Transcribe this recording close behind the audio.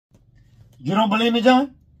You don't believe me,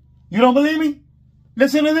 Jon? You don't believe me?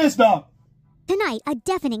 Listen to this, dog. Tonight, a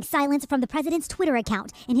deafening silence from the president's Twitter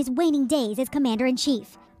account in his waning days as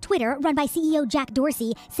commander-in-chief. Twitter, run by CEO Jack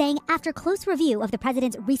Dorsey, saying after close review of the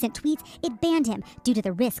president's recent tweets, it banned him due to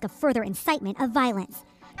the risk of further incitement of violence.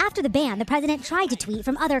 After the ban, the president tried to tweet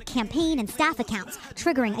from other campaign and staff accounts,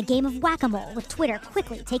 triggering a game of whack-a-mole, with Twitter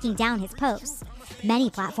quickly taking down his posts. Many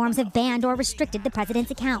platforms have banned or restricted the president's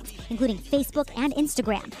accounts, including Facebook and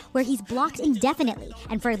Instagram, where he's blocked indefinitely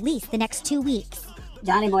and for at least the next 2 weeks.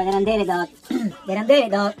 Johnny boy, they done did it, dog. They done did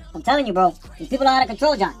it, dog. I'm telling you, bro. These people are out of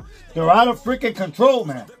control, Jon. They're out of freaking control,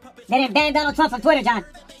 man. They didn't ban Donald Trump from Twitter, Jon.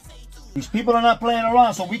 These people are not playing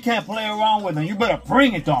around, so we can't play around with them. You better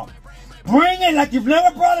bring it, dog. Bring it like you've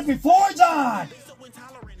never brought it before, Jon.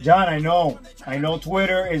 Jon, I know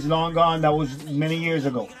Twitter is long gone. That was many years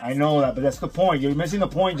ago. I know that, but that's the point. You're missing the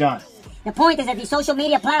point, Jon. The point is that these social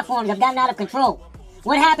media platforms have gotten out of control.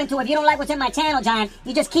 What happened to if you don't like what's in my channel, Jon,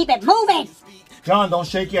 you just keep it moving. Jon, don't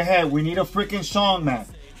shake your head. We need a freaking song, man.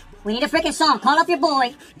 We need a freaking song. Call up your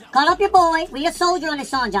boy. Call up your boy. We need a soldier on this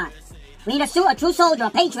song, Jon. We need a true soldier,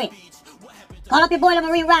 a patriot. Call up your boy, the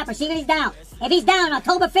Marine rapper. See if he's down. If he's down,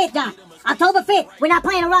 October 5th, Jon. October 5th. We're not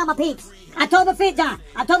playing around, my peeps. October 5th, Jon.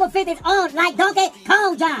 October 5th is on like Donkey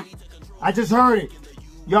Kong, Jon. I just heard it.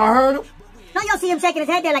 Y'all heard him? No, y'all see him shaking his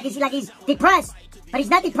head there like he's depressed. But he's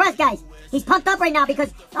not depressed, guys. He's pumped up right now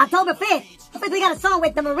because October 5th, we got a song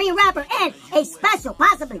with the Marine rapper and a special,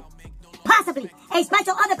 possibly, a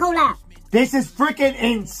special other collab. This is freaking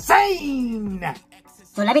insane.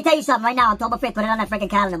 So let me tell you something right now, October 5th, put it on that freaking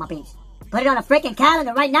calendar, my peeps. Put it on a freaking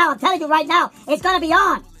calendar right now. I'm telling you right now, it's gonna be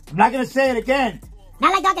on. I'm not gonna say it again.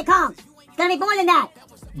 Not like Donkey Kong. It's gonna be more than that.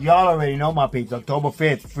 Y'all already know, my peeps. October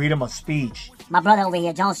 5th, freedom of speech. My brother over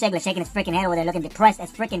here, Jon Sigler, shaking his freaking head over there, looking depressed as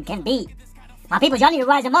freaking can be. My people, y'all need to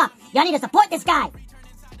rise him up. Y'all need to support this guy.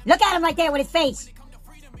 Look at him right there with his face.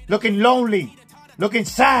 Looking lonely. Looking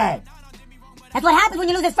sad. That's what happens when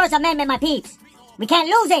you lose this First Amendment, my peeps. We can't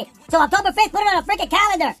lose it. So October 5th, put it on a freaking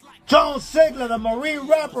calendar. Jon Sigler, the Marine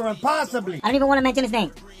rapper, and possibly. I don't even want to mention his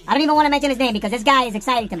name. I don't even want to mention his name because this guy is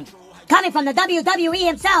exciting to me. Coming from the WWE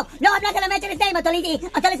himself. No, I'm not going to mention his name until it's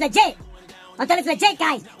legit. Until it's legit,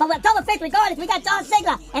 guys. But October 5th, regardless, we got Jon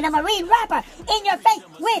Sigler and the Marine rapper in your face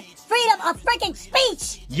with freedom of freaking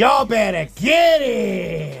speech. Y'all better get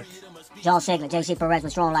it. Jon Sigler, JC Perez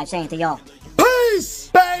with Strong Life saying to y'all. Peace,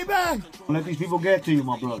 baby. Don't let these people get to you,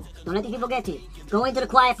 my brother. Don't let these people get to you. Go into the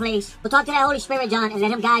quiet place. Go talk to that Holy Spirit, Jon, and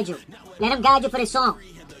let him guide you. Let him guide you for this song.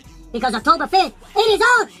 Because October 5th, it is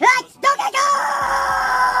on like Donkey Kong!